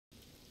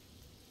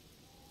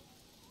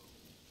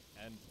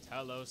And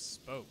Talos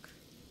spoke,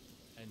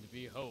 and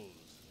behold,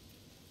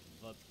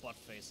 the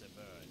buttface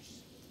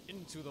emerged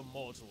into the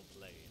mortal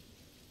plane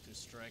to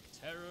strike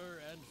terror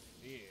and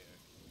fear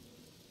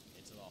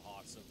into the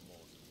hearts of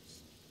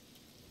mortals.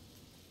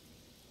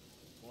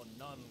 For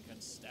none can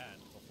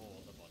stand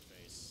before the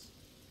buttface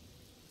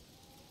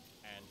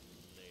and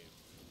live.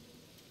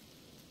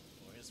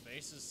 For his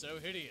face is so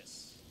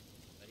hideous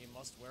that he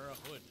must wear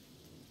a hood.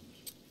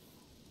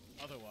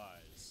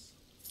 Otherwise,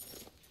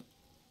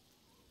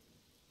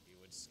 he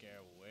would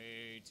scare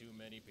way too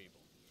many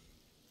people.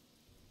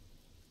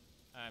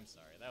 I'm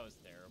sorry, that was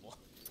terrible.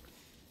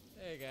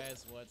 Hey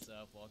guys, what's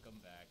up? Welcome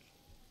back.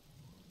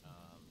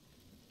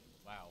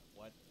 Wow,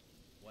 what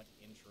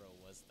intro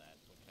was that?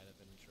 What kind of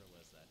an intro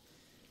was that?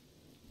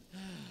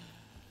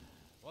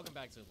 Welcome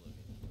back to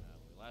Oblivion. When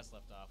we last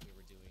left off, we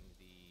were doing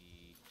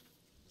the...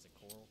 is it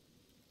Coral?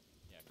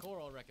 Yeah,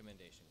 Coral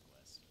recommendation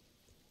quest.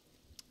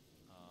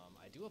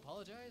 I do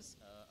apologize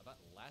about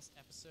last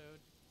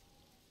episode.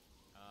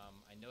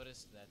 I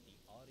noticed that the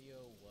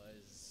audio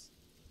was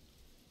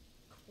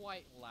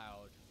quite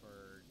loud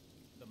for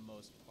the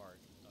most part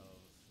of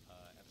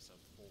episode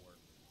 4.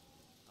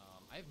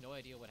 I have no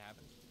idea what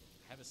happened.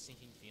 I have a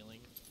sinking feeling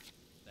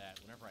that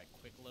whenever I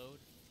quick load,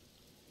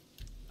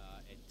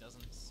 it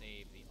doesn't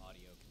save the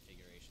audio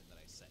configuration that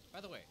I set. By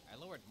the way, I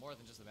lowered more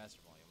than just the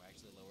master volume. I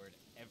actually lowered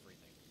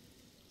everything.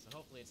 So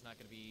hopefully it's not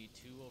going to be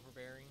too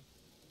overbearing.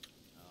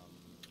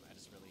 I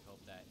just really hope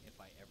that if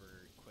I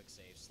ever quick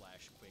save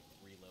 / quick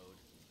reload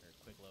or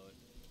quick load,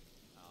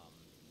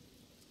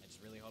 I just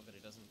really hope that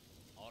it doesn't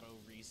auto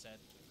reset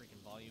the freaking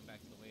volume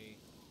back to the way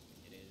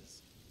it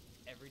is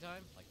every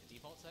time, like the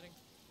default setting,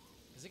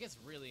 because it gets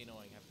really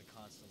annoying having to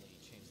constantly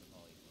change the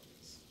volume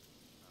levels.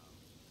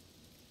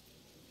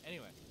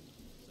 Anyway,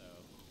 so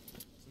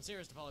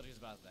sincerest apologies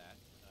about that.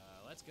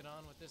 Let's get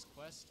on with this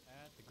quest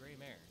at the Grey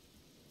Mare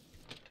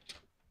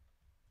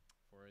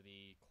for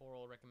the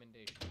Coral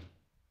recommendation.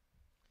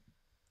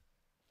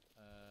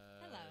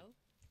 Hello.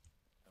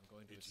 I'm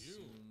going to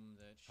assume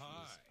that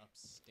she's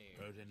upstairs.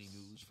 Heard any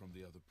news from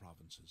the other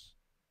provinces?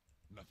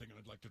 Nothing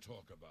I'd like to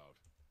talk about.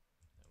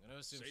 I'm going to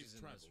assume Safe she's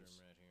travels. in this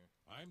room right here.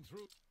 I'm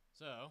through.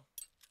 So,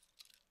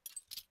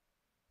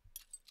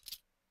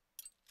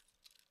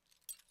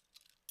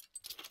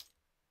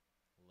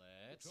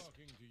 let's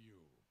Talking to you.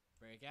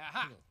 break out.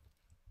 Ha! Hello.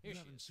 Here You she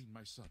haven't is. seen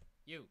my son.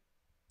 You,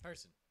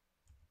 person.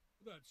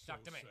 That's Talk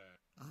so to me. sad.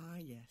 Ah,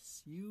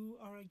 yes, you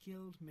are a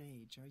guild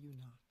mage, are you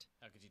not?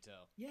 How could you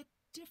tell? Yet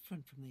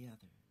different from the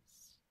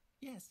others.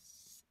 Yes,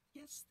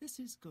 this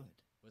is good.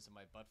 Was it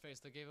my butt face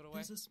that gave it away?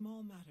 There's a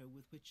small matter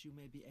with which you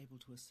may be able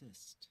to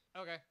assist.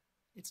 Okay.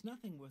 It's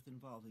nothing worth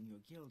involving your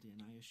guild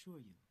in, I assure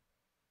you.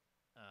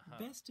 Uh-huh.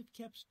 Best if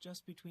kept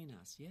just between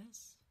us,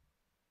 yes?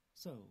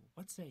 So,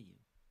 what say you?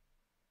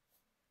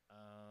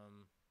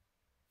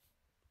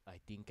 I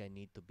think I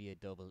need to be a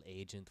double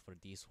agent for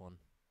this one.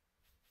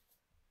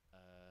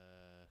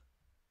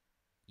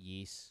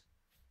 Yes.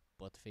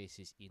 Buttface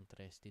is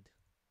interested.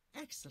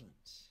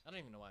 Excellent. I don't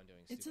even know why I'm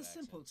doing It's a stupid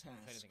simple accent.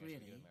 If task, anything, I should be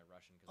really. doing my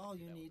Russian, 'cause I All can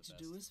do you that with need the to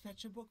do best. is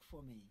fetch a book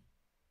for me.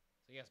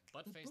 So yes, The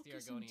Buttface book the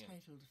is Argonian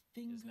entitled is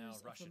Fingers now of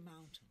the Russian.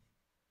 Mountain.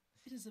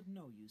 It is of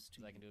no use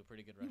to So I you. can do a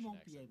pretty good You Russian won't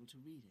accent. be able to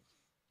read it.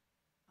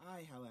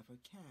 I, however,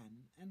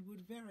 can, and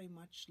would very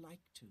much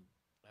like to.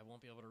 I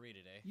won't be able to read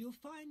it, eh? You'll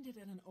find it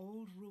at an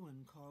old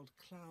ruin called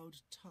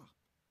Cloud Top.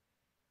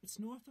 It's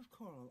north of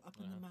Coral, up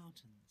in the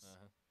mountains.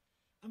 Uh-huh.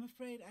 I'm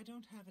afraid I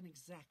don't have an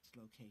exact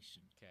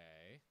location.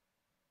 Okay.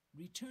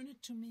 Return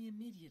it to me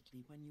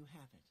immediately when you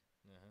have it.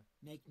 Uh-huh.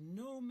 Make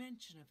no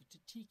mention of it to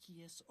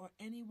Tikius or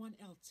anyone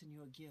else in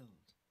your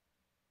guild.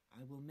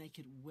 I will make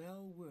it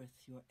well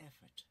worth your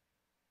effort.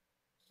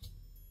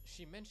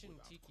 She mentioned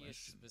Without Tikius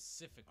question.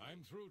 specifically.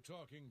 I'm through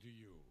talking to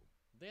you.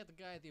 That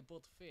guy, the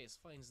Buttface,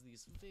 finds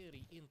this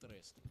very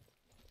interesting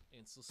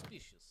and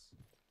suspicious.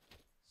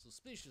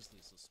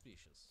 Suspiciously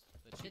suspicious.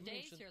 That she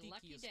Today's mentioned your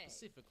lucky Tikius day.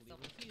 specifically So-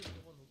 when he is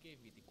the one who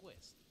gave me the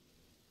quest.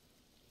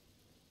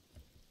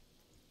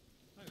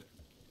 Hi there.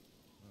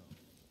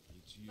 Oh,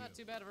 it's you. Not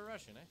too bad of a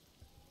Russian, eh?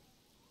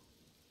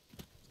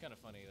 It's kind of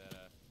funny that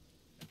I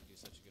have to do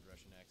such a good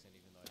Russian accent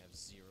even though I have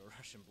 0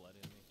 Russian blood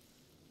in me.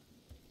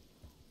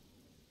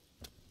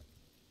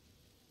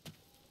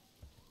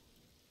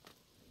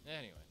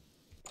 Anyway,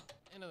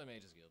 into the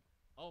Mages Guild.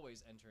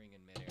 Always entering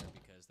in midair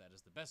because that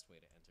is the best way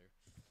to enter.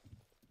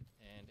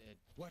 And it...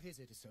 What is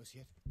it,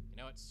 associate? You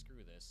know what?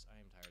 Screw this. I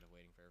am tired of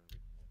waiting for everybody.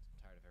 I'm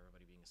tired of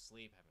everybody being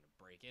asleep, having to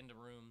break into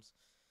rooms.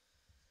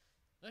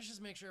 Let's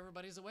just make sure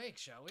everybody's awake,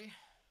 shall we?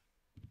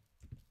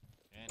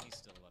 And he's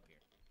still up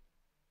here.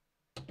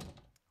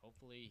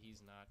 Hopefully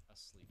he's not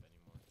asleep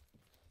anymore.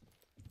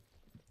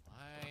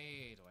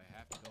 Why do I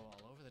have to go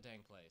all over the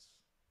dang place?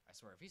 I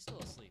swear, if he's still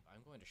asleep,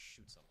 I'm going to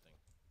shoot something.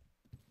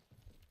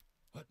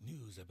 What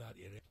news about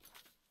Irene?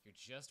 You're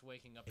just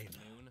waking up at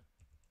noon?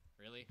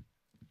 Really?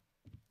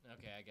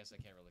 Okay, I guess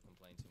I can't really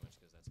complain too much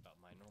because that's about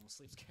my normal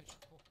sleep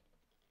schedule.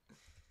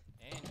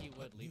 And he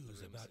would leave the news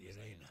room as about soon as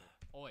I Irene? enter.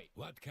 Oi!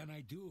 What can I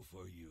do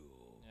for you?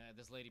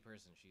 This lady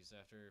person, she's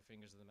after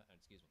Fingers of the Mountain.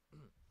 Excuse me.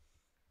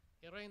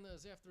 Irena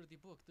is after the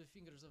book, The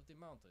Fingers of the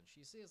Mountain.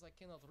 She says I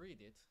cannot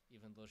read it,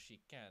 even though she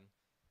can,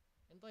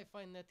 and I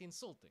find that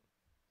insulting.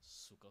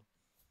 Suka.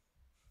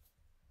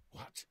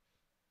 What?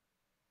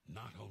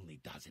 Not only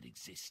does it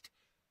exist,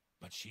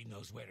 but she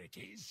knows where it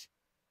is?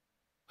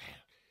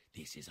 Well,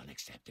 this is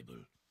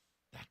unacceptable.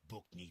 That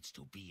book needs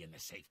to be in the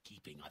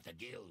safekeeping of the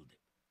guild.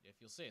 If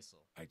you say so.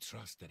 I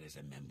trust that as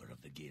a member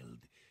of the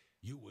guild,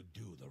 you would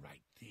do the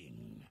right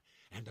thing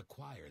and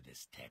acquire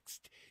this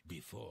text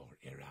before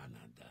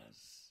Irana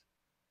does.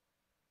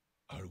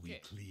 Are we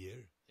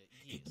clear?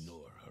 Yes.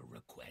 Ignore her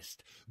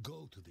request.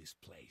 Go to this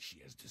place she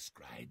has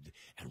described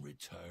and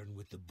return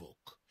with the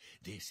book.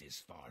 This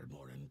is far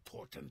more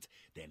important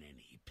than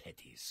any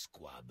petty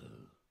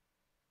squabble.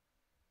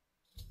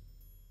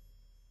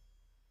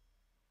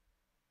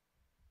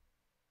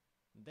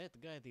 That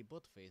guy, the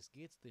buttface,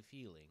 gets the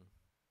feeling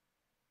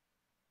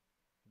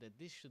that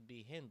this should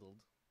be handled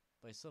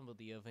by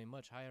somebody of a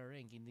much higher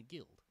rank in the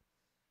guild.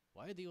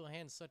 Why do you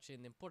hand such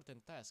an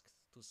important task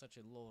to such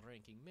a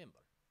low-ranking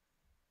member?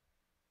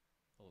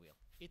 Oh well,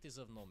 it is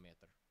of no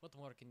matter. What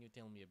more can you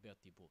tell me about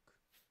the book?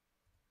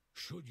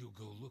 Should you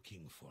go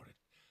looking for it,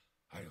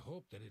 I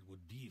hope that it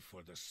would be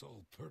for the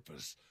sole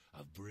purpose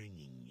of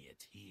bringing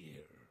it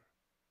here.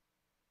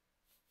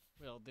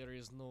 Well, there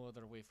is no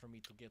other way for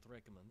me to get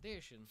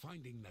recommendation.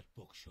 Finding that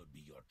book should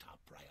be your top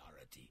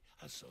priority,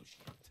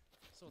 associate.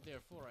 So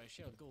therefore I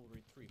shall go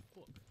retrieve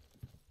book.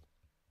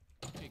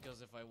 Because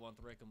if I want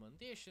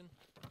recommendation,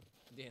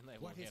 then I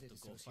will have to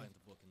go find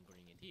the book and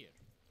bring it here.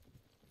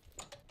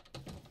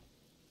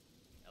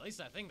 At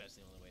least I think that's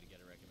the only way to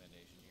get a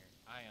recommendation here.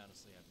 I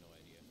honestly have no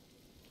idea.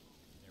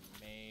 There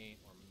may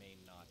or may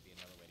not be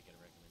another way to get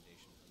a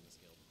recommendation from this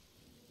guild.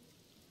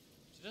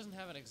 She doesn't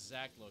have an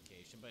exact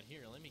location, but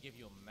here, let me give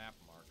you a map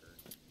marker.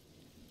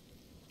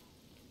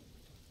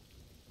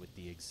 With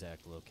the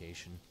exact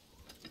location.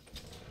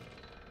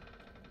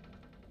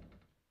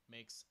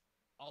 Makes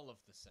all of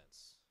the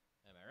sense.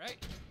 Am I right?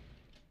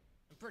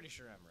 I'm pretty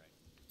sure I'm right.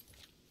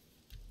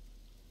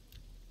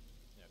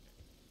 Okay.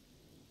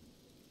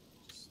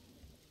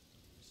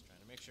 Just trying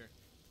to make sure.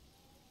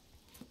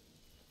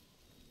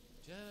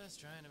 Just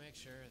trying to make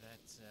sure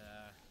that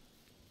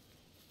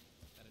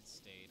that it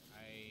stayed.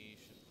 I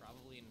should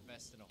probably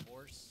invest in a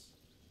horse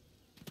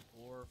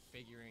or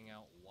figuring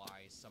out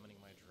why summoning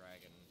my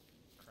dragon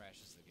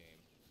crashes the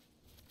game.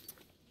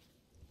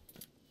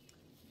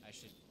 I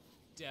should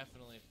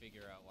definitely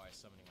figure out why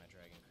summoning my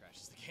dragon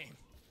crashes the game.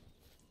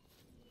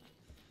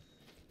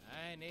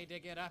 I need to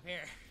get up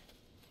here.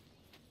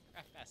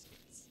 Crap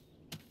baskets.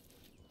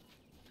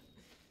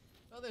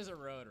 Well, there's a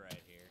road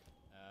right here.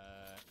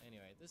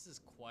 Anyway, this is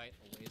quite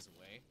a ways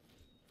away.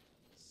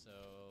 So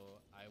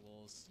I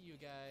will see you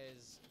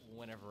guys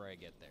whenever I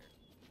get there.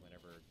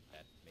 Whenever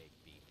that may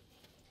be.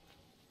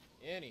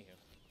 Anywho.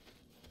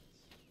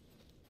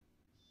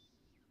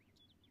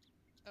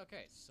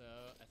 Okay, so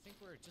I think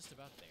we're just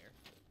about there.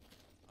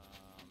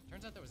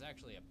 Turns out there was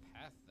actually a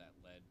path that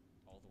led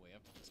all the way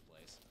up to this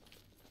place.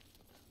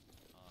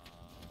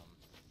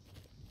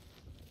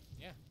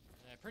 Yeah,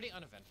 pretty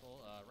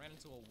uneventful. Ran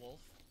into a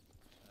wolf,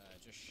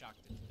 just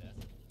shocked it to death.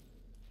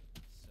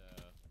 So,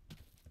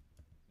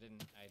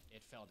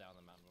 it fell down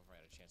the mountain before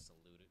I had a chance to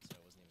loot it, so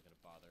I wasn't even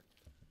gonna bother.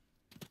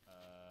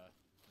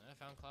 And I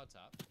found Cloud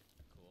Top.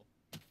 Cool.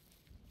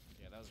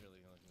 Yeah, that was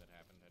really the only thing that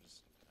happened. I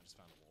just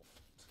found a wolf.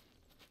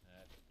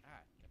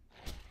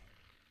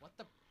 What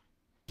the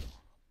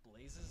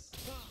blazes?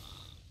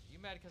 Are you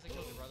mad because I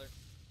killed your brother?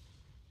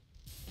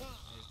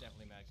 He's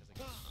definitely mad because I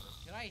killed your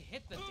brother. Can I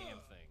hit the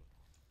damn thing?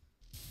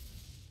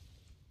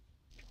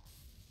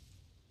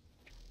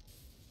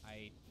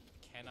 I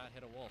cannot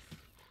hit a wolf.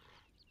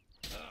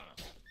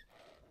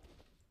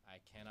 I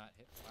cannot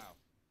hit. Wow.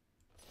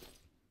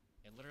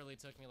 It literally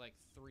took me like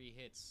 3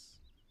 hits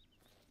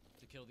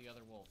to kill the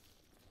other wolf.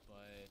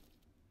 But,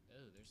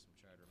 oh, there's some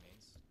charred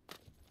remains. Is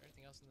there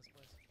anything else in this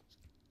place?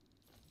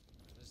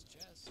 This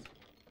chest.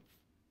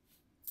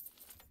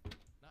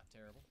 Not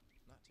terrible.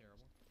 Not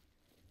terrible.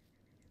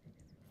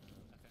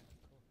 Okay,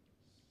 cool.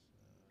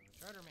 So,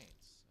 charred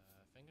remains.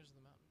 Fingers of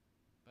the Mountain.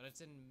 But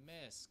it's in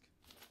Misk.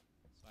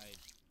 So I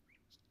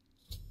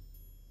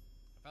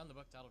found the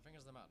book titled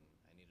Fingers of the Mountain.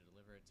 I need to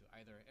deliver it to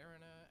either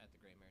Erina at the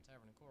Great Mare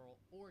Tavern in Coral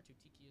or to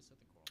Tikius at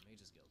the Coral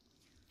Mages Guild.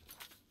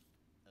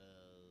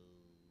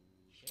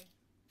 Okay.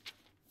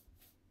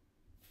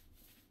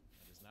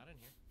 It is not in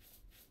here.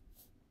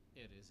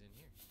 It is in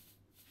here.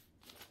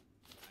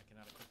 I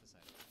cannot equip this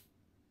item.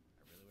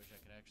 I really wish I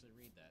could actually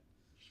read that.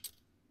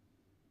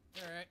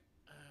 Alright.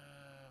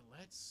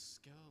 Let's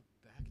go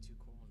back to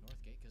Coral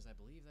Northgate, because I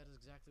believe that is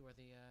exactly where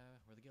the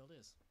guild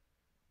is.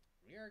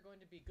 We are going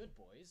to be good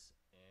boys,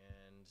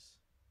 and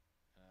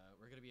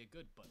we're going to be a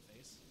good butt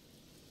face,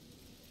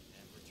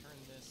 and return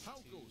this How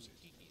to goes it?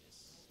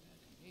 Tikius at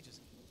Mages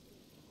Guild.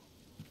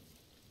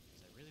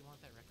 Because I really want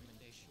that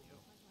recommendation, yo.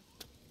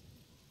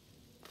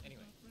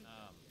 Anyway,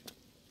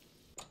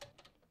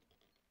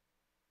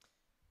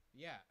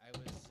 yeah, I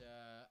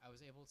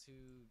was able to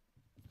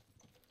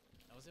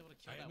I was able to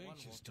kill I that am one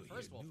anxious wolf, to the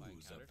first hear wolf I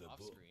news of encountered the off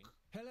book. screen,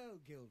 Hello,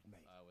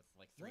 guildmate. with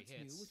like 3 What's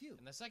hits. new with you?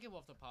 And the second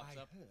wolf that pops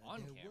I up heard on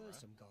there camera, were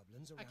some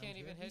goblins I around can't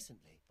even here hit.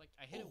 recently. Like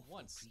I hit it Awful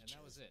once, and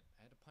that was creatures. it.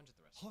 I had to punch it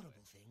the rest Horrible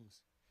of the way.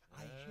 things.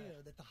 I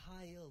hear that the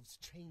high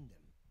elves trained them.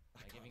 Am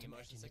I can't giving you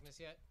motion imagine it. sickness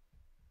yet?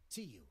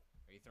 See you.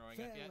 Are you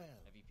throwing up yet?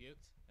 Farewell. Have you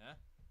puked? Huh?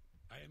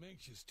 I am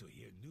anxious to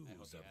hear hope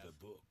news you of the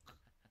have. book.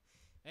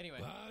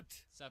 Anyway, What?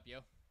 sup,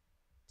 yo?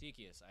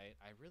 Tikius. I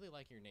really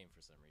like your name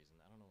for some reason.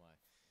 I don't know why.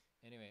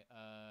 Anyway,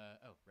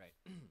 oh, right.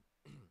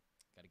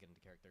 Gotta get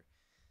into character.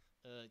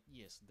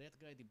 Yes, that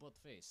guy, the butt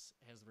face,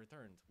 has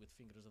returned with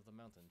Fingers of the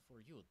Mountain for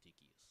you,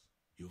 Tikius.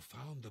 You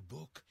found the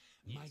book?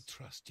 My Yes.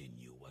 trust in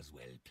you was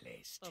well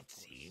placed, Of it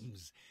course.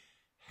 seems.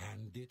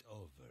 Hand it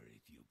over,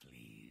 if you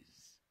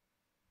please.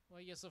 Why,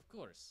 yes, of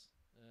course.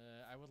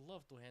 I would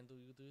love to hand to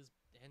you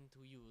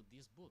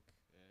this book.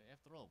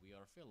 After all, we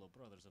are fellow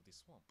brothers of the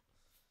swamp.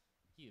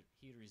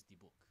 Here is the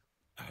book.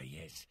 Ah,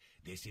 yes,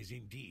 this is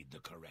indeed the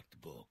correct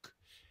book.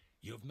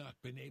 You've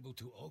not been able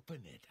to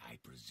open it, I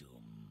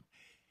presume.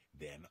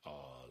 Then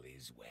all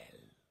is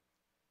well.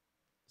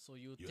 So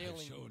you You have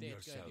telling shown that guy,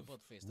 yourself the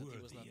butt face, that he was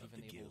worthy not of even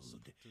the able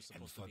guild, to and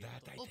supposed for to be able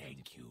that to I open the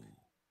thank book. you.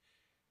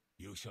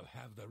 You shall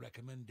have the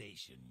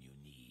recommendation you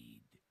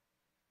need.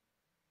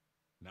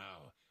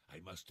 Now, I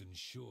must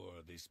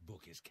ensure this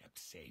book is kept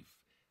safe.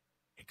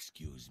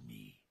 Excuse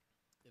me.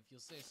 If you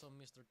say so,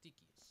 Mr.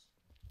 Tikius.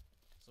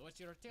 So what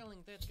you're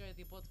telling that guy,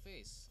 the butt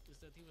face, is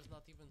that he was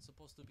not even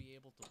supposed to be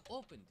able to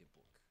open the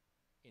book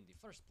in the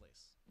first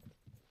place.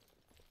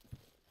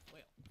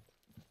 Well,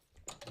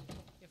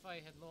 if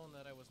I had known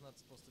that I was not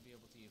supposed to be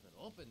able to even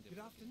open the Good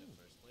book in the afternoon.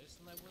 first place,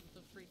 then I wouldn't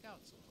have freaked out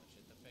so much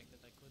at the fact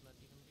that I could not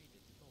even read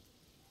it at all.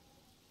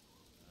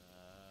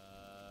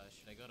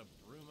 Should I go to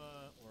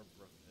Bruma or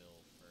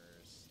Brookville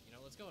first? You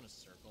know, let's go in a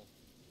circle.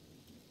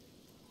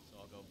 So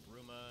I'll go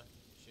Bruma,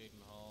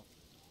 Shaden Hall,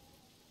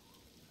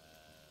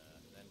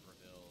 then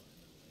Breville, and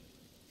then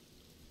Leyland.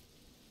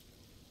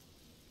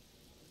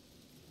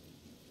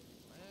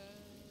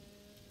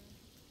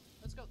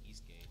 Let's go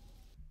Eastgate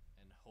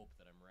and hope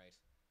that I'm right.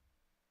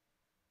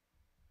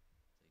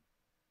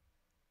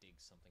 They dig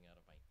something out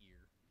of my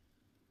ear.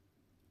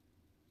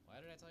 Why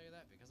did I tell you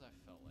that? Because I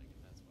felt like it,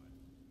 that's why.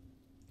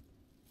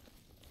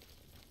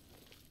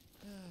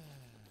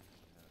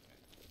 Okay.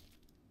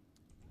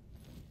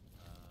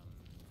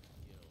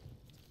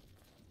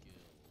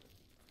 Guild.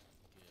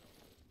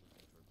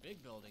 Looking for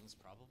big buildings,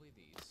 probably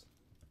these.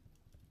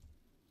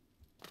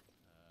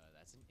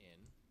 That's an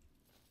inn.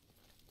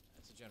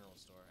 That's a general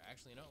store.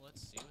 Actually, no,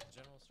 let's see what the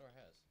general store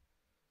has.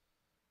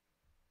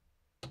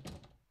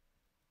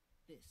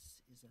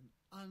 This is an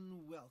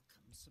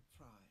unwelcome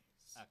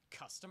surprise. A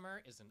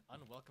customer is an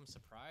unwelcome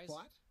surprise?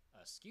 What?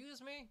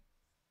 Excuse me?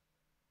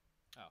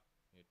 Oh,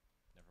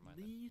 never mind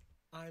then. Leave.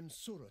 I'm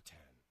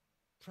Surotan,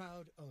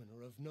 proud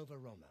owner of Nova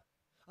Roma,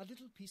 a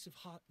little piece of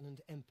Heartland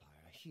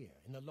Empire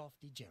here in the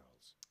lofty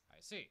Gerals.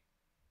 I see.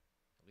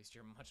 At least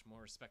you're much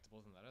more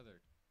respectable than that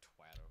other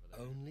twat over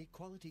there. Only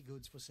quality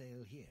goods for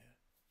sale here.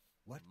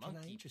 What can I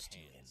Monkey interest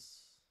you in?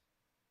 pants.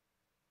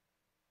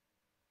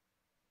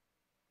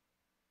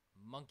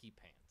 Monkey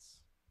pants.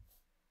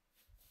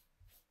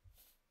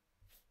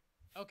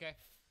 Okay.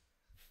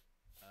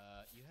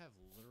 You have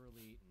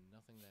literally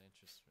nothing that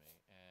interests me,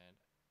 and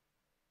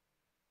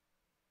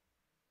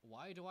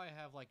why do I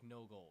have like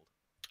no gold?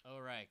 Oh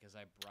right, because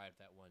I bribed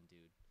that one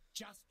dude.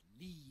 Just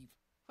leave.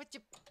 What you?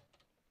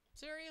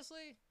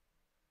 Seriously?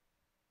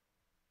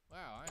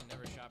 Wow, I'm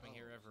never shopping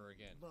here ever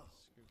again. no.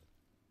 Screw.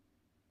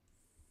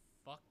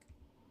 Fuck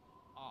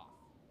off.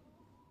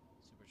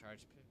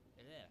 Supercharged.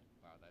 Yeah.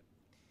 Wow,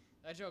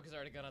 that joke has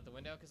already gone out the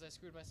window because I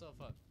screwed myself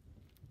up.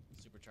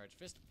 Supercharged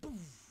fist. Poof.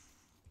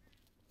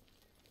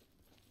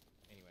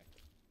 Anyway,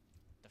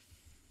 the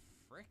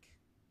frick?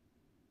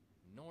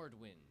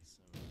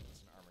 Nordwinds. Oh, it's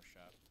an armor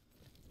shop.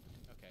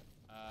 Okay.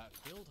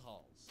 Guild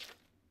halls.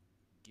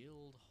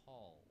 Guild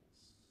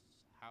halls.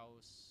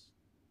 House.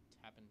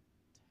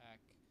 Tapentak.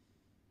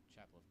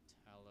 Chapel of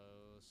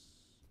Talos.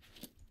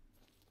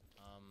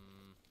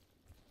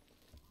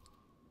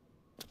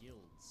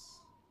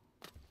 Guilds.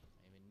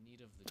 I'm in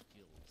need of the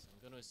guilds. I'm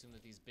going to assume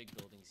that these big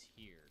buildings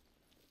here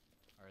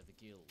are the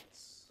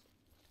guilds.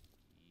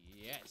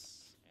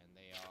 Yes, and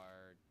they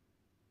are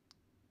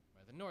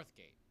by the North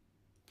Gate.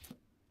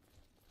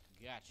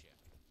 Gotcha.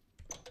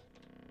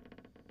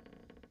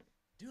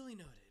 Duly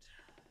noted.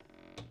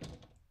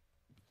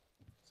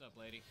 What's up,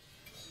 lady?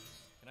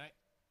 Can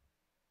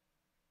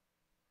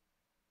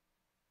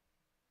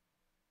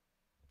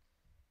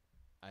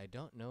I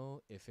don't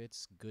know if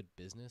it's good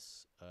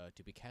business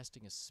to be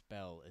casting a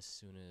spell as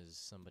soon as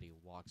somebody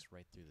walks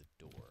right through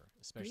the door,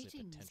 especially a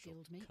Greetings, potential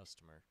guildmate.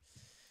 customer.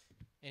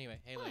 Anyway,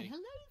 hey Why, lady.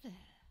 hello there.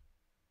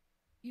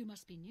 You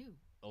must be new.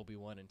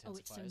 Obi-Wan Oh, it's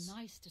intensifies. so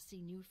nice to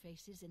see new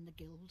faces in the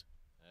guild.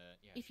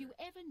 Yeah, If sure. you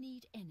ever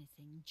need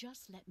anything,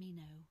 just let me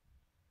know.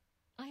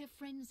 I have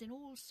friends in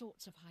all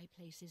sorts of high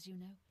places, you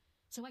know,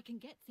 so I can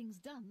get things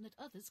done that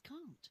others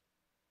can't.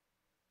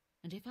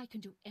 And if I can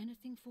do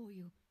anything for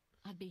you,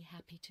 I'd be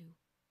happy to.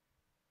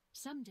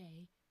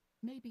 Someday,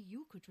 Maybe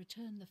you could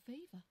return the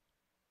favor.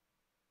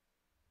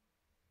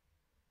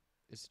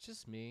 Is it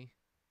just me?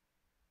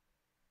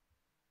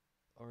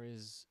 Or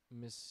is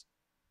Miss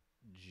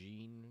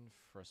Jean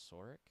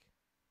Frasoric?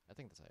 I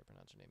think that's how you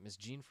pronounce her name. Miss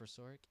Jean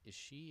Frasoric. Is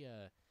she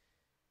a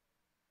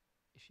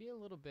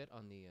little bit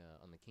on the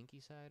kinky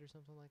side or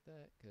something like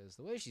that? Because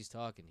the way she's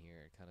talking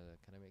here, it kind of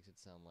makes it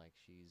sound like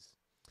she's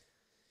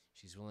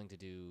willing to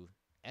do,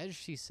 as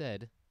she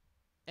said,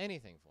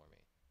 anything for me.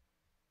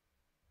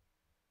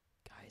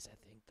 Guys, I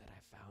think that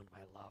I found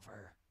my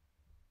lover.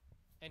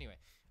 Anyway,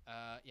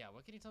 yeah,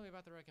 what can you tell me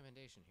about the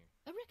recommendation here?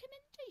 A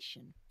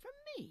recommendation? From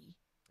me?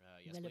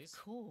 Yes, well, please. Of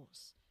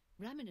course.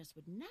 Raminus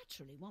would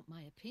naturally want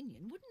my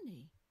opinion, wouldn't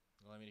he?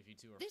 Well, I mean, if you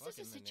two are This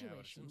fucking, is a then yeah, I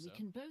would situation assume we so.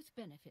 can both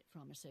benefit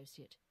from,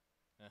 associate.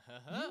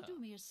 Uh-huh. You do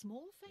me a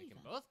small We favor,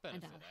 can both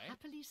benefit, and I'll eh?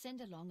 happily send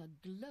along a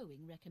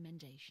glowing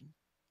recommendation.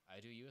 I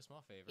do you a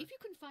small favor. If you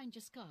can find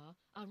Jaskar,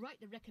 I'll write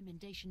the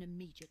recommendation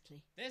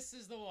immediately. This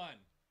is the one.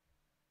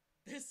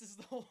 This is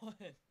the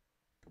one.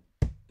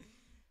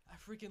 I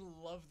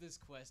freaking love this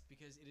quest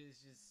because it is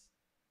just,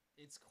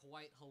 it's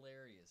quite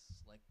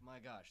hilarious. Like, my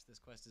gosh, this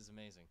quest is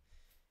amazing.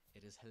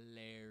 It is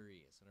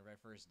hilarious. Whenever I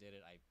first did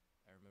it, I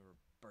remember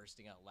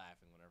bursting out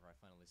laughing whenever I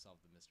finally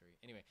solved the mystery.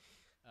 Anyway,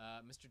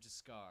 Mr.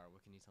 Jaskar,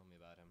 what can you tell me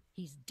about him?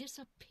 He's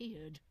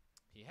disappeared.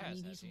 He has,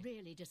 he's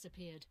really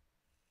disappeared.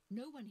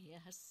 No one here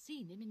has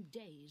seen him in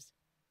days.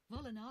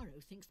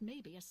 Volinaro thinks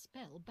maybe a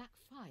spell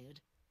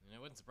backfired. And it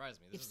wouldn't surprise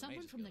me. If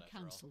someone from the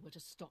council were to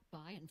stop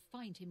by and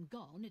find him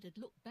gone, it'd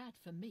look bad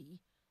for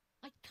me.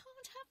 I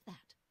can't have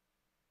that.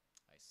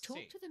 I see.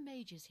 Talk to the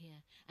mages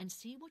here and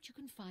see what you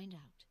can find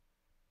out.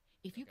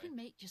 If you can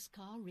make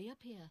Jaskar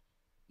reappear,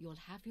 you'll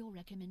have your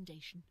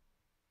recommendation.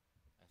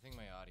 I think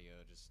my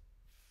audio just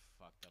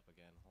fucked up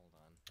again. Hold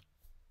on.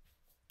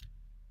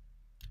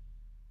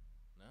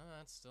 No,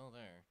 that's still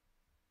there.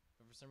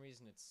 But for some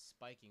reason, it's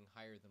spiking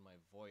higher than my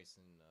voice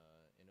in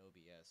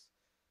OBS.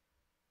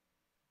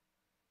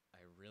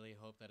 I really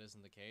hope that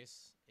isn't the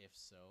case. If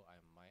so, I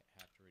might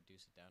have to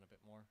reduce it down a bit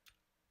more.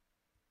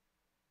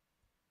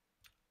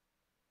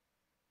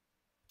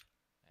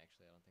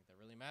 Actually, I don't think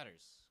that really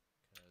matters,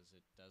 because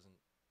it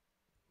doesn't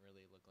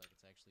really look like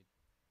it's actually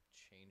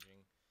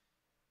changing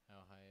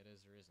how high it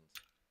is or isn't.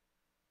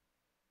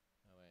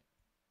 Oh, wait.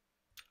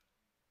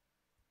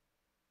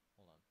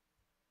 Hold on.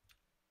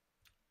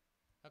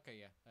 Okay,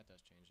 yeah, that does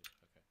change it.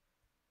 Okay.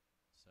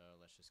 So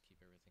let's just keep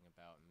everything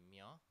about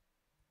meow.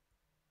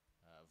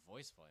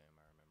 Voice volume,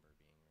 I remember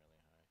being really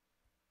high.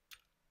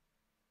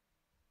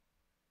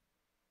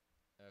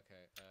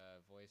 Okay,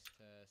 voice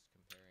test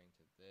comparing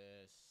to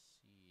this.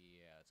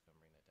 Yeah, it's gonna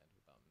bring that down to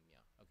about meow.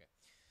 Okay.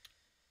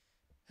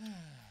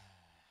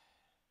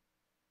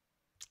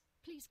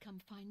 Please come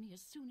find me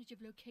as soon as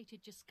you've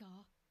located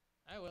Jaskar.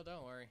 I will,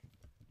 don't worry.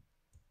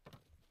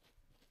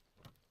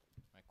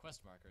 My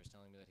quest marker is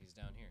telling me that he's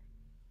down here.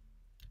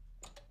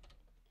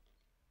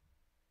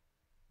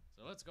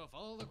 So let's go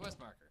follow the quest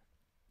marker.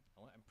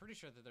 I'm pretty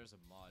sure that there's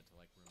a mod to,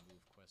 like,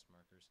 remove quest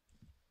markers.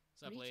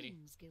 What's up, lady?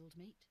 Greetings,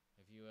 guildmate.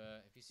 Have you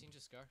seen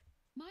Jaskar?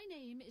 My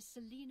name is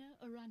Selina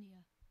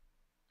Arania.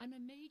 I'm a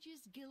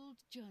Mage's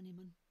Guild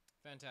journeyman.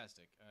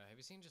 Fantastic. Have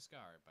you seen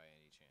Jaskar by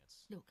any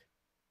chance? Look,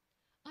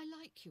 I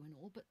like you and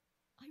all, but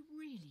I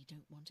really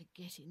don't want to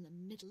get in the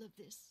middle of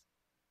this.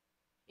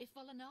 If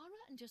Volinara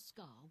and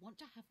Jaskar want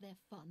to have their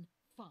fun,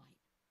 fine.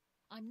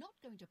 I'm not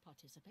going to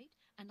participate,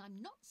 and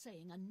I'm not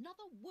saying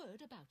another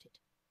word about it.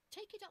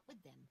 Take it up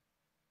with them.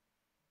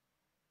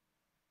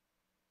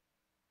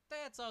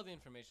 That's all the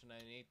information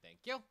I need.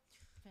 Thank you.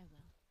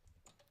 Farewell.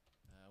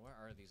 Where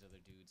are these other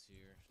dudes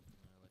here?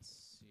 Let's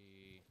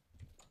see.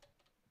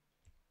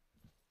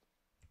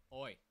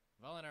 Oi,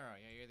 Volinaro.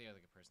 Yeah, you're the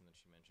other person that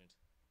she mentioned.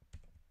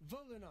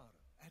 Volinaro,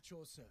 at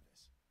your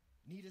service.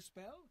 Need a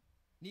spell?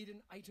 Need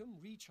an item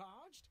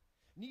recharged?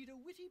 Need a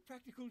witty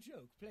practical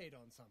joke played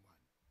on someone?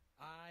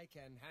 I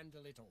can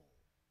handle it all.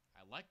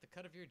 I like the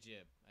cut of your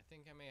jib. I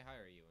think I may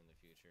hire you in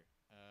the future.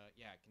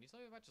 Yeah, can you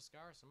tell me about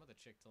Jaskar? Some other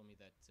chick told me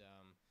that,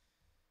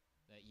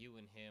 that you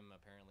and him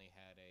apparently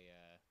had a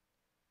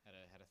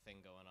thing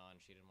going on.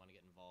 She didn't want to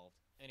get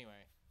involved.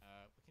 Anyway,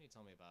 what can you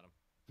tell me about him?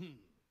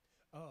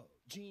 Oh,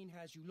 Jean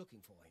has you looking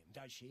for him,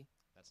 does she?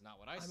 That's not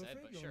what I I'm said,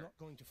 afraid but you're sure. not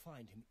going to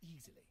find him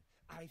easily.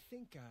 I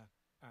think a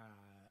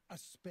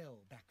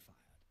spell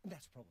backfired.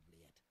 That's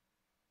probably it.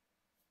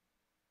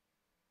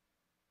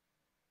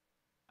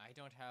 I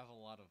don't have a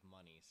lot of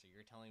money, so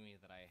you're telling me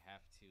that I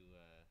have to,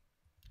 I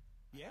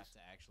Yes?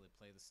 have to actually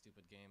play the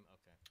stupid game?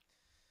 Okay.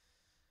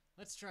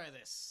 Let's try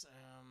this.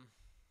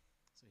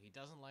 So he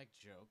doesn't like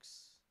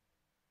jokes.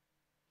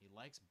 He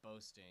likes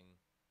boasting.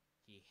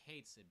 He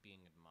hates it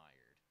being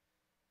admired.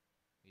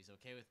 He's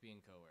okay with being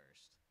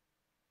coerced.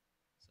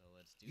 So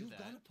let's do You've that.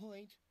 got a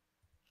point.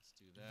 Let's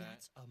do that.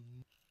 That's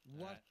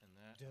what? That and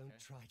that. Don't Okay.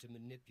 try to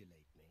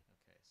manipulate me.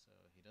 Okay, so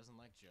he doesn't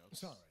like jokes.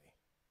 Sorry,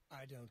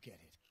 I don't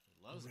get it. He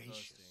loves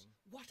Gracious. boasting.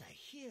 What a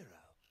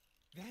hero.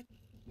 That,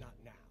 not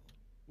now,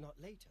 not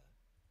later.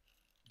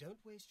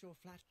 Don't waste your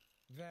flat.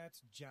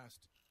 That's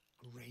just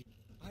great.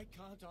 I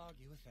can't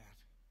argue with that.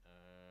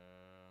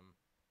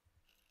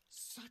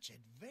 Such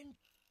adventure.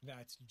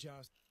 That's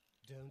just...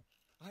 Don't...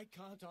 I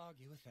can't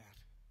argue with that.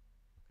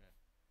 Okay.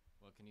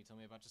 What can you tell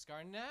me about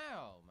Jaskar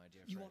now, my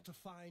dear friend? You want to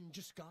find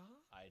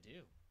Jaskar? I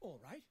do. All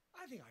right,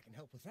 I think I can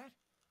help with that.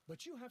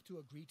 But you have to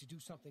agree to do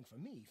something for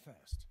me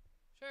first.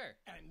 Sure.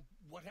 And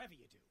whatever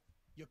you do,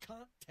 you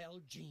can't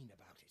tell Jean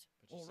about it.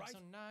 But she all right? so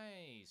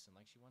nice, and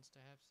like she wants to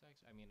have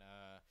sex. I mean,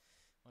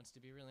 wants to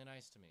be really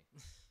nice to me.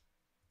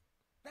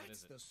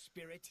 That's the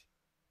spirit.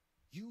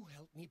 You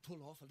help me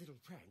pull off a little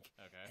prank,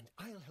 Okay. and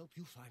I'll help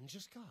you find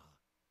Jaskar.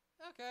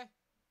 Okay.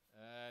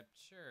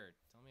 Sure.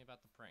 Tell me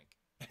about the prank.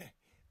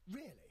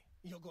 Really?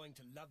 You're going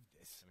to love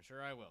this. I'm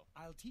sure I will.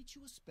 I'll teach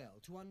you a spell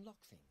to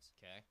unlock things.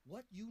 Okay.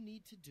 What you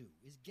need to do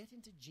is get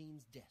into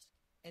Jean's desk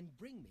and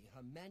bring me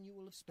her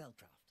manual of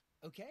spellcraft,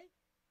 okay?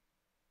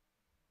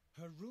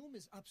 Her room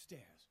is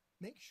upstairs.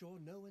 Make sure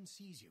no one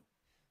sees you.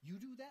 You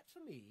do that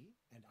for me,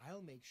 and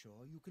I'll make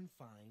sure you can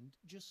find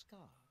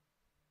Jaskar.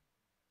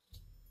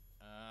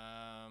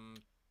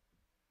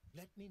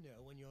 Let me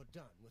know when you're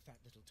done with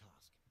that little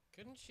task.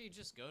 Couldn't she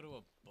just go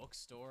to a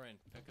bookstore and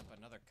pick up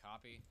another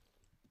copy?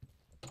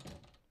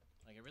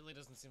 Like, it really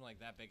doesn't seem like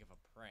that big of a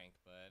prank,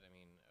 but, I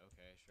mean,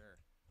 okay, sure.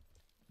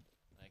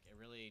 Like, it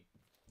really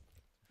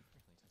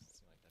doesn't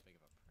seem like that big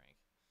of a prank.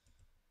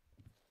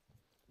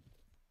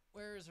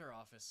 Where is her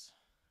office?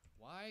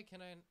 Why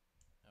can I...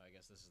 Oh, I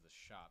guess this is the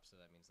shop, so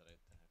that means that I...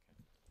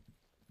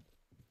 Okay.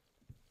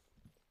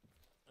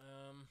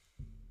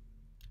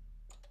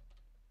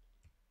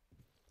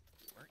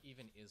 Where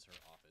even is her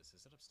office?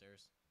 Is it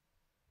upstairs?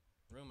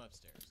 Room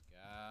upstairs.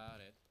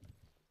 Got it.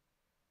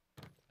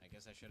 I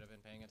guess I should have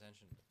been paying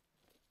attention.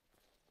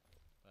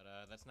 But,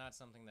 that's not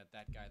something that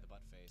guy, the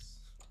buttface,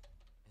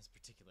 is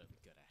particularly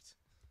good at.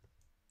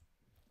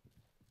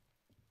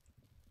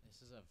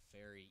 This is a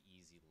very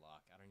easy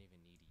lock. I don't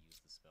even need to use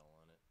the spell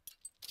on it.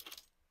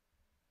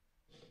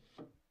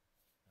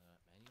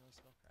 Manual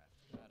spellcraft.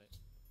 Got it.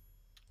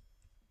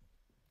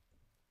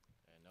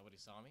 And nobody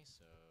saw me,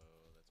 so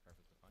that's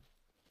perfectly fine.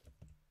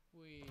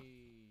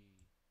 Whee!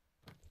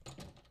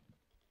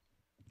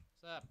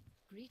 What's up?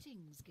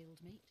 Greetings,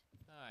 guildmate.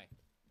 Hi.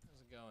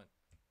 How's it going?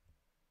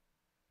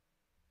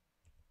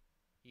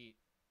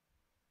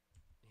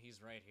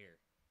 He's right here.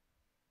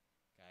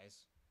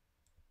 Guys.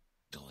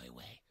 Go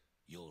away.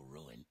 You'll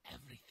ruin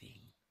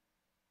everything.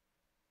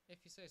 If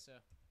you say so,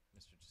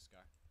 Mr.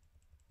 Jaskar.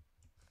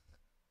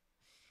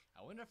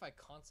 I wonder if I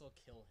console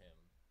kill him.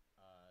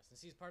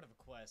 Since he's part of a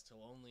quest,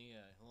 he'll only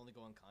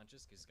go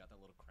unconscious because he's got that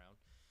little crown.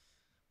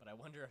 But I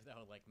wonder if that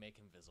would, like, make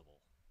him visible.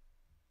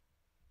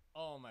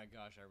 Oh my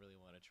gosh, I really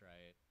want to try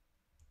it.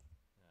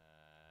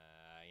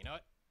 You know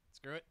what?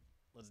 Screw it.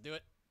 Let's do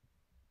it.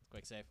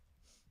 Quick save.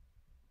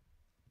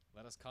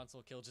 Let us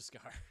console kill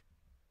Jaskar.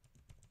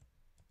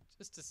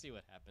 Just to see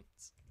what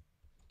happens.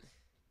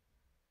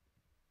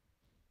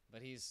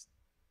 But he's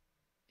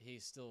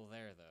still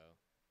there, though.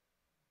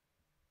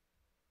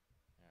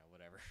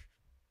 Whatever.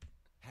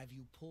 Have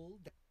you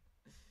pulled...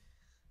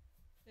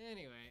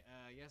 Anyway,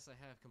 yes, I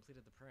have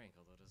completed the prank,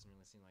 although it doesn't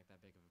really seem like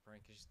that big of a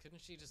prank. Couldn't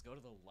she just go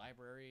to the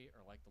library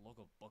or, like, the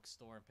local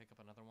bookstore and pick up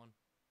another one?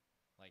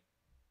 Like,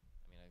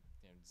 I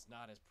mean, it's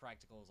not as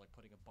practical as, like,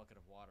 putting a bucket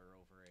of water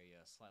over a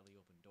slightly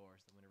open door,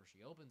 so that whenever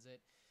she opens it,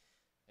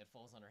 it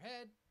falls on her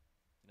head.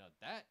 You know,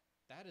 that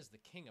is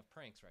the king of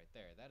pranks right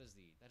there. That is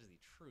the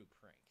true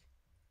prank.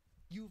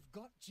 You've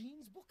got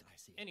Jean's book, I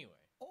see.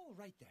 Anyway. All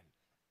right, then.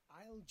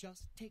 I'll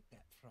just take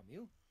that from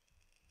you.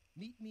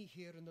 Meet me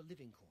here in the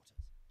living quarters,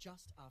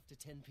 just after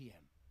 10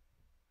 p.m.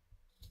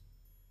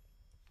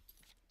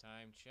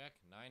 Time check,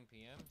 9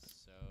 p.m.,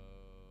 so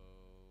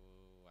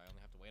I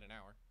only have to wait an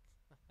hour.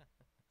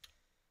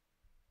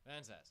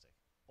 Fantastic.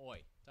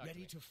 Oi, talk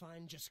Ready to me. to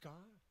find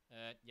Jaskar?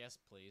 Yes,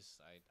 please.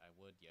 I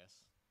would,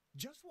 yes.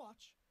 Just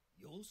watch.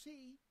 You'll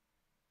see.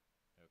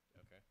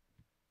 Okay.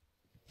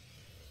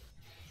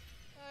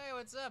 Hey,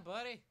 what's up,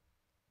 buddy?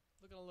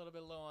 Looking a little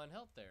bit low on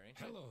health there, ain't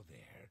you? Hello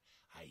there.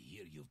 I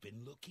hear you've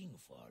been looking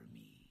for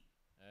me.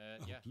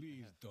 Yeah.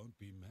 Please don't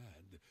be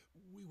mad.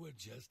 We were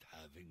just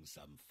having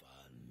some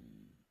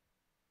fun.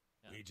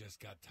 Yeah. We just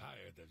got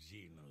tired of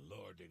Jean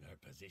lording her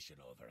position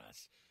over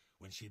us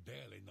when she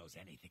barely knows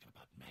anything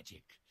about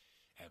magic.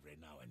 Every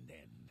now and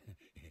then,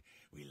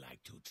 we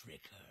like to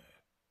trick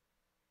her.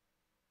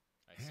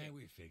 I see.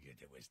 We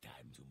figured it was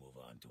time to move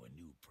on to a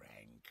new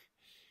prank.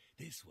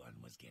 This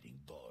one was getting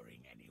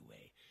boring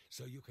anyway,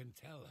 so you can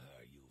tell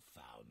her you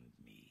found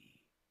me.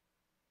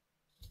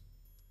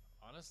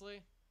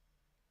 Honestly,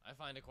 I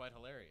find it quite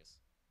hilarious.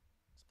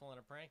 Just pulling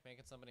a prank,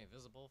 making somebody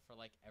invisible for,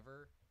 like,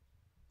 ever.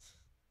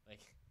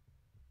 Like,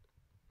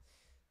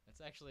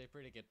 that's actually a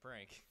pretty good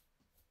prank.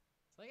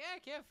 It's like, I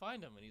can't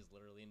find him, and he's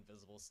literally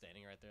invisible,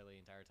 standing right there the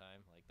entire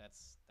time. Like,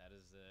 that's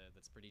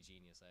pretty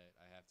genius,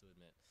 I have to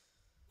admit.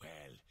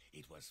 Well,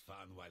 it was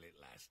fun while it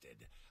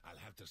lasted.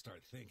 I'll have to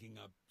start thinking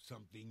up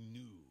something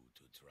new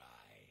to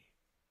try.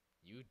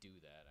 You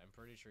do that. I'm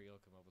pretty sure you'll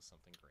come up with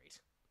something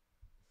great.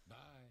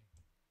 Bye.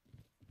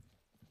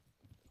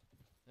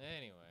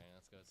 Anyway,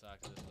 let's go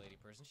talk to this lady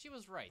person. She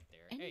was right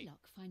there. Any Hey.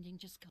 luck finding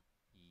Jaskar?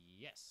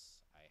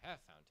 Yes, I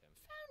have found him.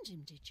 Found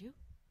him, did you?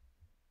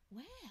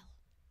 Well,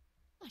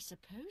 I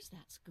suppose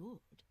that's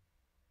good.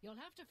 You'll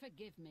have to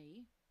forgive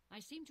me. I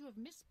seem to have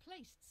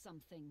misplaced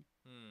something.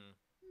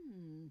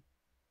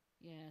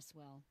 Yes,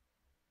 well,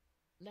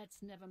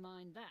 let's never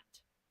mind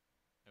that.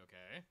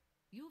 Okay.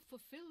 You've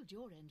fulfilled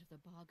your end of the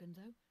bargain,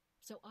 though,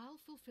 so I'll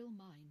fulfill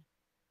mine.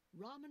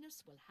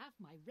 Romanus will have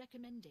my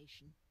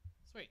recommendation.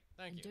 Sweet,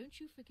 thank you. And don't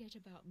you forget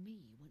about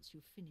me once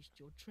you've finished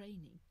your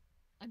training.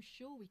 I'm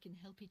sure we can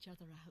help each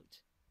other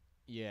out.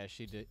 Yeah,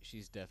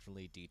 she's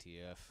definitely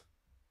DTF.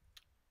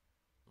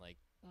 Like,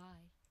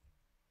 Bye.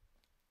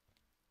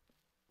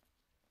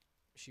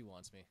 she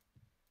wants me.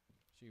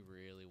 She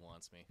really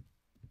wants me.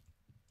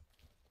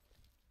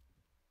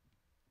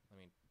 I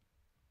mean,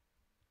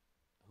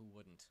 who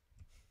wouldn't?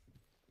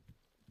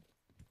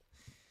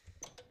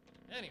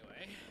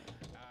 Anyway,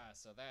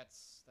 so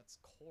that's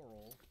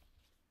Coral.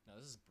 No,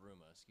 this is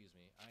Bruma, excuse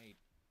me.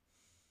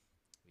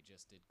 We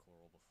just did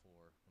Coral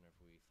before, whenever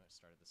we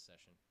started the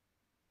session.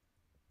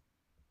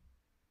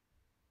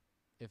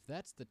 If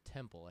that's the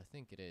temple, I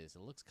think it is.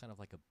 It looks kind of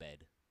like a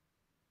bed.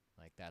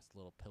 Like, that's the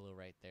little pillow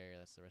right there.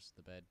 That's the rest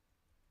of the bed.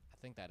 I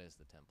think that is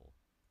the temple.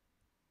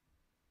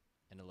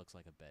 And it looks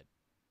like a bed.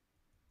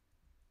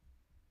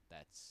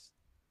 That's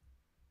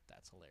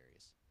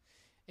hilarious.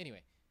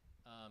 Anyway,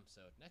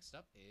 so next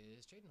up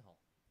is Cheydinhal.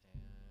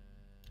 And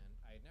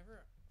I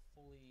never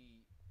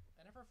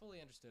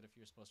fully understood if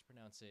you're supposed to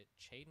pronounce it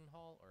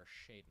Cheydinhal or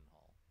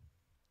Cheydinhal.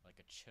 Like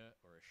a ch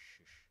or a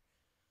sh.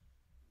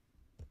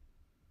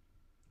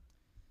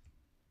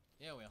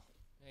 Yeah, well,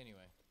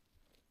 anyway.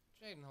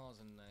 Cheydinhal is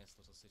a nice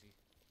little city.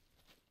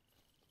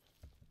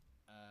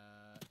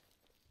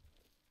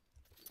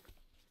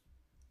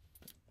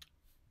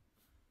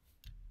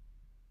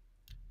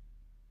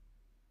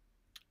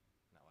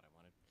 Not what I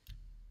wanted.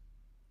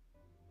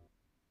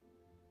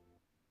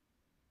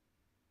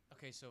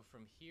 Okay, so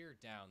from here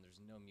down, there's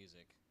no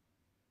music.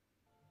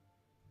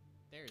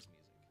 There's music.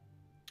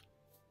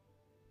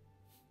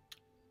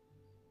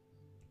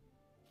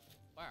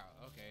 Wow,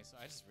 okay, so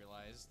I just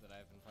realized that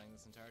I've been playing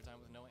this entire time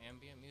with no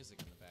ambient music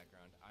in the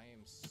background. I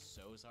am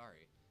so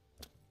sorry.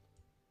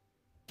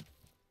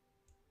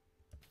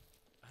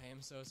 I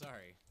am so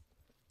sorry.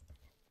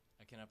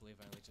 I cannot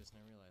believe I only just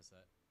now realized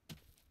that.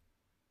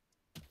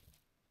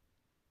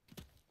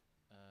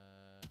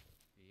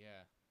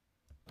 Yeah.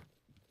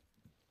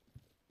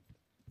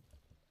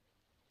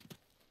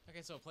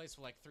 Okay, so it plays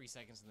for like 3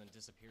 seconds and then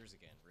disappears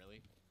again,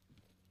 really?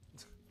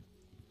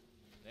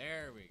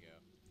 There we go.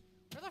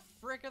 Where the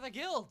frick are the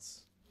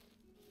guilds?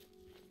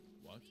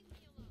 What?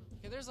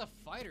 Okay, there's a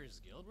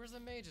fighters guild. Where's the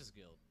mages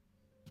guild?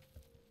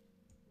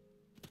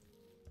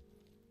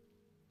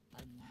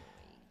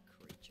 Annoying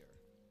creature.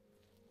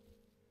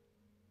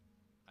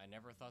 I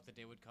never thought the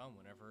day would come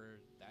whenever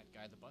that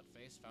guy, the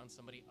buttface, found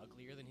somebody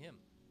uglier than him.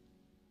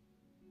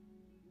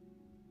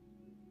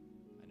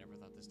 I never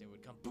thought this day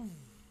would come. Poof!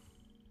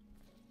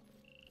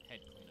 Head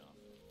clean off.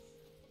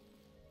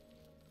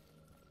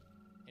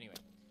 Anyway.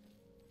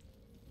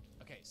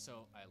 Okay,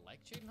 so I like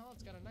Cheydinhal.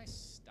 It's got a nice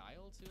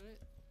style to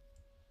it.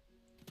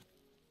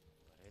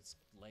 But its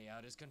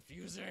layout is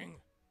confusing.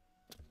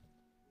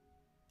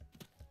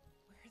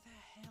 Where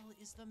the hell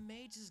is the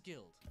Mages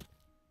Guild?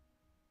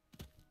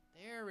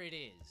 There it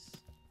is.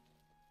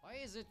 Why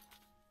is it...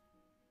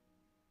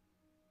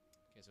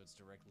 Okay, so it's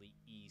directly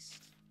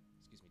east.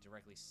 Excuse me,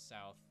 directly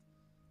south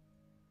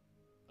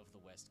of the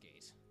West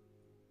Gate.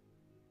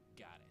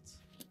 Got it.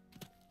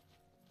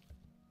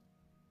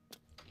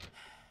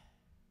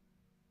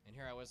 And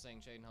here I was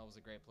saying Cheydinhal was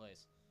a great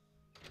place.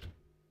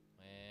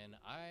 When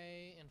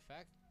I, in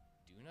fact,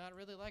 do not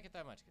really like it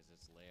that much because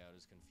its layout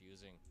is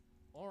confusing.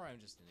 Or I'm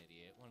just an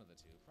idiot. One of the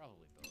two.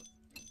 Probably both.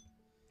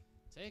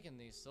 Taking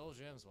these soul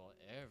gems while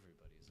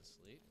everybody's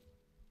asleep.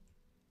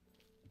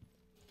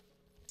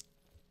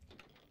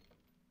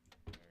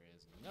 There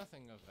is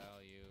nothing of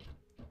value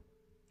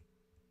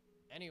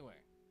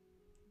anywhere.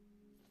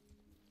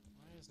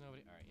 Why is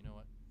nobody... Alright, you know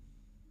what?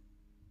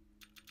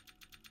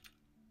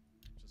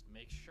 Just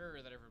make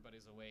sure that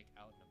everybody's awake,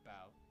 out and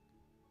about.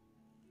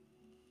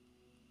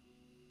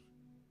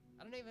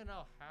 I don't even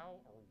know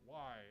how or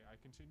why I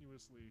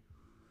continuously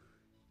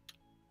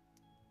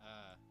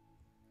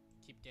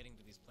keep getting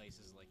to these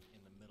places like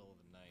in the middle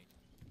of the night.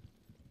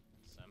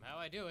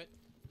 Somehow I do it.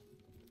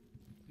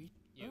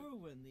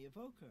 Erwin, the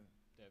Evoker.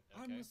 Okay.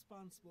 I'm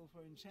responsible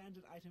for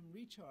enchanted item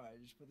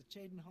recharge for the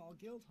Cheydinhal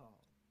Guild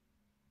Hall.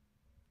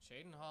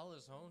 Cheydinhal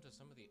is home to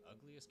some of the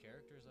ugliest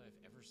characters I've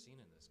ever seen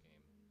in this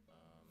game.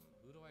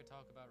 Who do I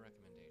talk about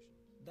recommendation?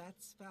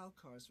 That's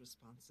Falcar's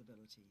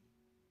responsibility.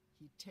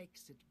 He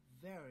takes it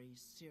very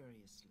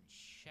seriously.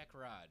 Check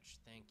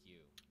Raj, thank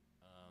you.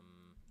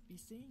 Be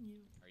seeing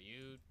you. Are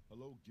you...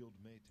 Hello,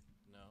 guildmate.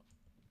 No.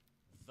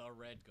 The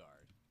Red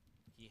Guard.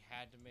 He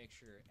had to make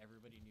sure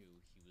everybody knew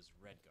he was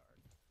Red Guard.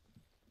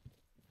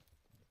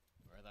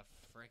 Where the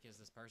frick is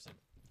this person?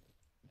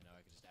 I know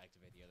I could just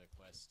activate the other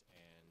quest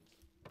and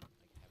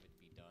like have it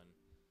be done.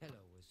 Hello,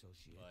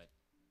 associate. But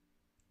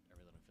I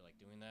really don't feel like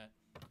doing that.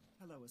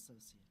 Hello,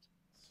 associate.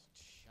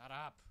 Shut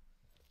up.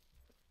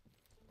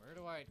 Where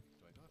do I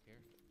go up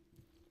here?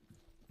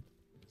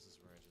 This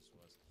is where I just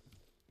was.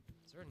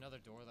 Is there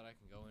another door that I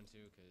can go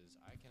into? Because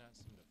I cannot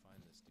seem to find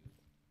this dude.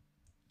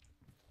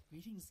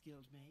 Greetings,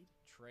 Guildmaid.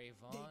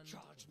 Trayvon They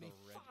charged the me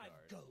Red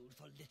 5 Guard. gold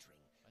for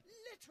littering.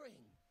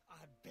 Littering!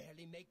 I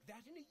barely make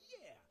that in a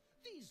year.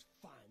 These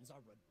fines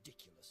are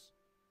ridiculous.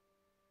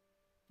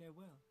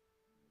 Farewell.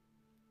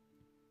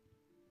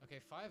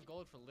 Okay, 5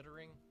 gold for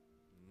littering,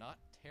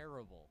 not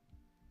terrible.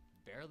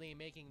 Barely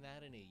making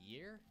that in a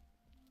year?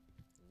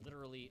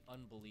 Literally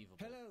unbelievable.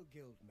 Hello,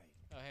 guildmate.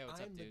 Oh, hey,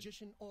 what's up, I'm dude?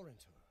 Magician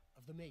Orantor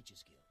of the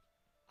Mages Guild.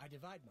 I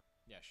divide my...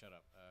 Yeah, shut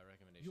up.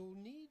 Recommendation.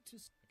 You'll need to...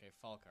 Okay,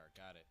 Falcar,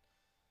 got it.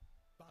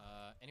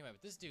 Bye. Anyway,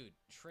 but this dude,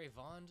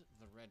 Trayvon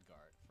the Red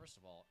Guard, first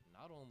of all,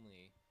 not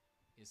only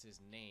is his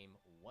name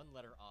 1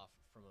 letter off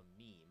from a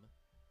meme,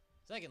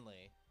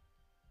 secondly,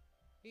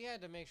 he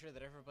had to make sure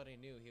that everybody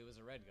knew he was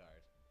a Red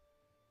Guard.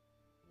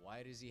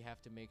 Why does he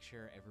have to make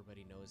sure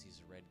everybody knows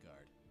he's a Red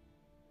Guard?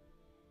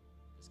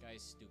 This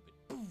guy's stupid.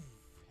 Poof!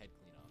 Head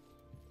clean off.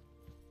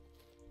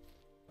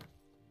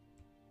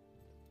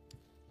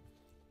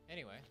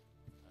 Anyway,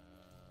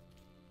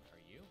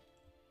 are you?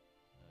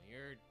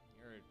 You're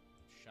a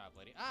shop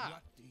lady. Ah!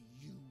 What do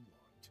you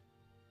want?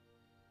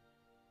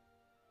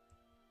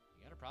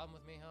 You got a problem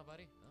with me, huh,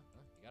 buddy?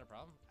 Huh? You got a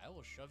problem? I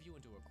will shove you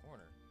into a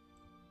corner,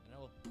 and I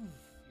will poof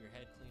your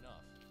head clean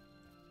off.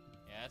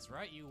 Yeah, that's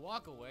right. You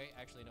walk away.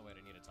 Actually, no, wait.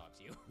 I need to talk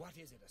to you. What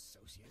is it,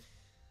 associate?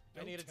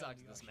 I need to Don't tell talk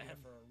me to this you're here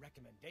man. for a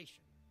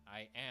recommendation.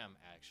 I am,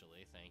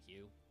 actually. Thank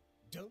you.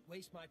 Don't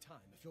waste my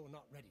time if you're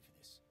not ready for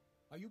this.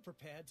 Are you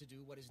prepared to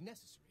do what is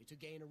necessary to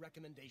gain a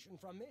recommendation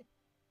from me?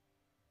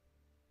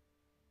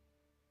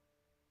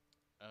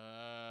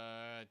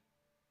 I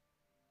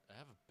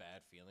have a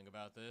bad feeling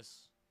about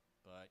this,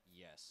 but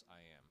yes,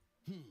 I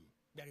am.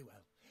 Very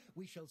well.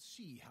 We shall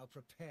see how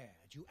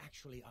prepared you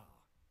actually are.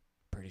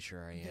 Pretty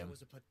sure I There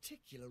was a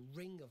particular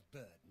ring of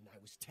burden I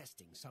was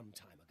testing some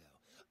time ago.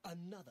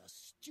 Another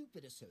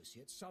stupid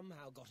associate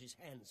somehow got his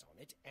hands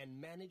on it and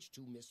managed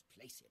to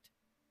misplace it.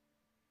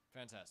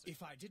 Fantastic.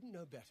 If I didn't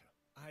know better,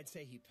 I'd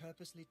say he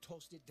purposely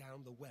tossed it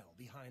down the well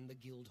behind the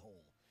guild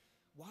hall.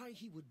 Why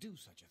he would do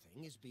such a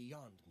thing is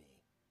beyond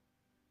me.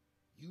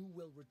 You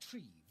will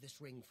retrieve this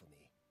ring for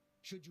me.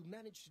 Should you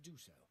manage to do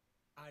so,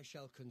 I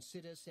shall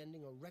consider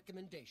sending a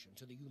recommendation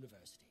to the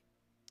university.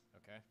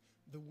 Okay.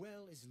 The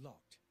well is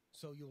locked,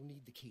 so you'll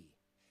need the key.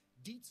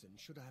 Dietzen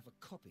should have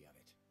a copy of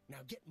it.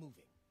 Now get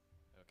moving.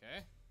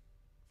 Okay.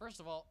 First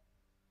of all,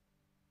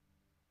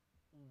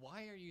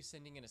 why are you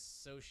sending an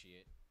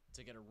associate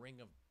to get a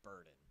ring of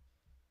burden?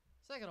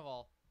 Second of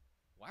all,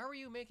 why were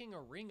you making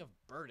a ring of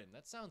burden?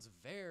 That sounds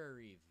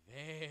very,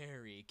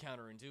 very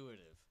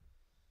counterintuitive.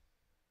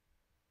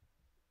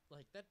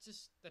 Like, that's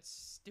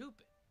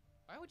stupid.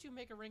 Why would you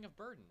make a ring of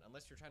burden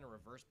unless you're trying to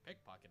reverse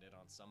pickpocket it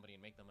on somebody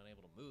and make them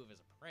unable to move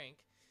as a prank?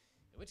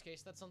 In which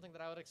case, that's something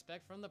that I would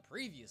expect from the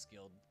previous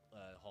guild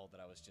hall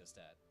that I was just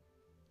at.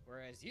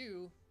 Whereas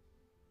you,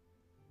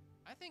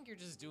 I think you're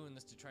just doing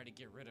this to try to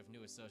get rid of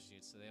new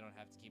associates so they don't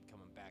have to keep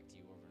coming back to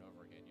you over and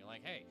over again. You're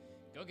like, hey,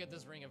 go get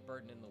this ring of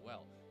burden in the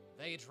well.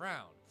 They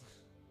drown. So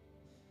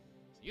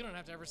you don't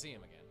have to ever see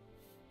him again.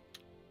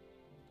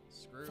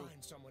 Screw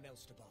Find someone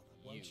else to bother,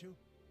 won't you?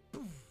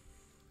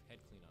 Head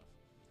clean off.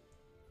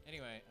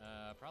 Anyway,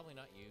 probably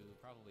not you.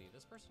 Probably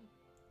this person?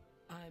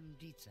 I'm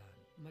Dietzen.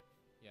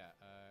 Yeah,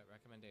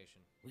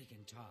 recommendation. We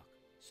can talk,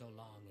 so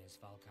long as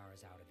Falcar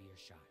is out of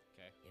earshot.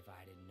 Okay. If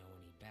I didn't know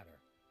any better,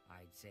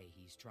 I'd say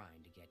he's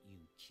trying to get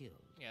you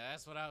killed. Yeah,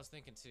 that's what I was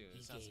thinking too.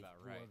 He It sounds gave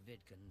about poor right.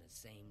 Vidkun the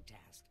same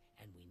task,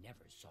 and we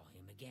never saw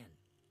him again.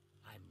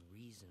 I'm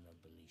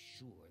reasonably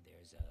sure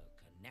there's a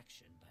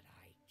connection, but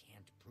I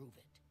can't prove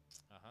it.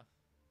 Uh-huh.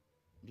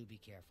 Do be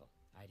careful.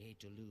 I'd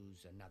hate to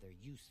lose another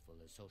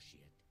useful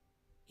associate.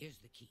 Here's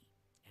the key,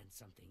 and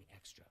something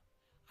extra.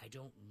 I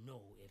don't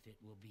know if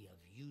it will be of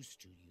use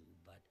to you,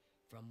 but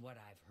from what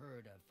I've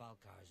heard of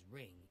Falcar's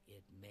ring,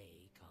 it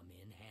may come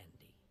in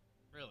handy.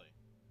 Really?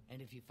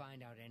 And if you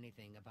find out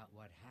anything about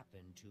what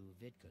happened to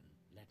Vidkun,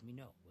 let me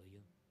know, will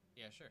you?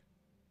 Yeah, sure.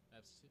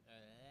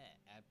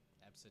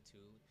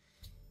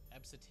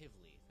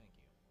 Absatively, thank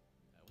you.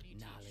 What do you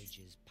Knowledge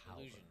teach? is power.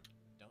 Illusion.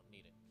 Don't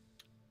need it.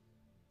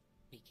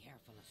 Be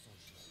careful,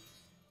 associate.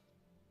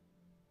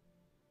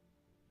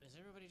 Is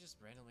everybody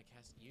just randomly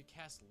cast... You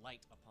cast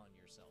light upon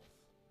yourself.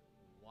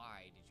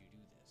 Why did you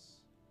do this?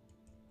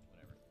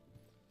 Whatever.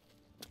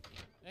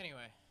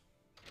 Anyway.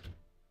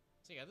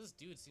 So yeah, this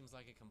dude seems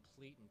like a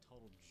complete and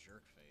total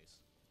jerk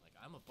face. Like,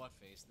 I'm a butt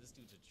face, this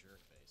dude's a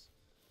jerk face.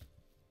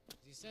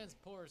 He sends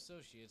poor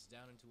associates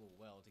down into a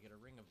well to get a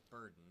ring of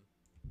burden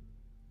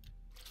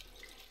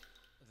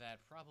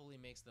that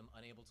probably makes them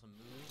unable to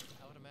move,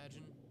 I would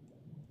imagine.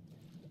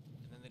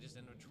 And then they just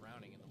end up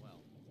drowning in the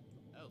well.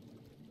 Oh.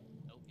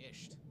 Oh,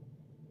 ished.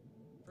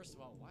 First of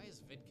all, why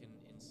is Vidkun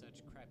in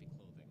such crappy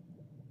clothing?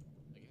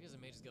 Like, if he was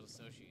a Mages Guild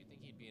associate, you'd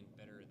think he'd be in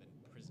better than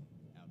prison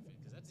outfit,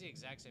 because that's the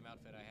exact same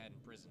outfit I had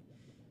in prison,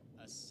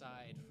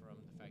 aside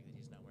from the fact that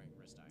he's not wearing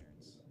wrist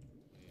irons,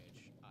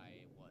 which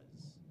I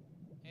was.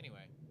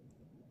 Anyway,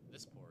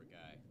 this poor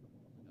guy.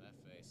 Look at that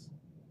face.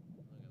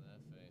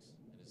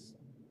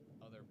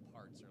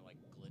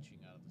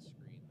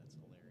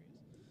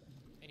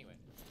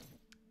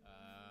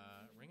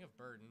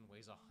 burden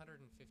weighs 150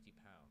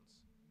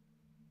 pounds.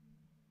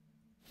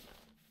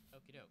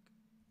 Okie doke.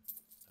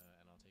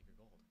 And I'll take your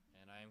gold.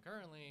 And I am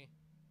currently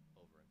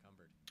over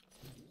encumbered.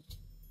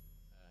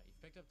 You've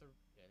picked up the...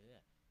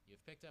 Yeah. You've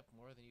picked up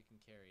more than you can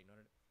carry in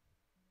order to...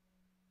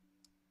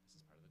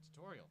 This is part of the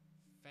tutorial.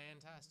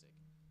 Fantastic.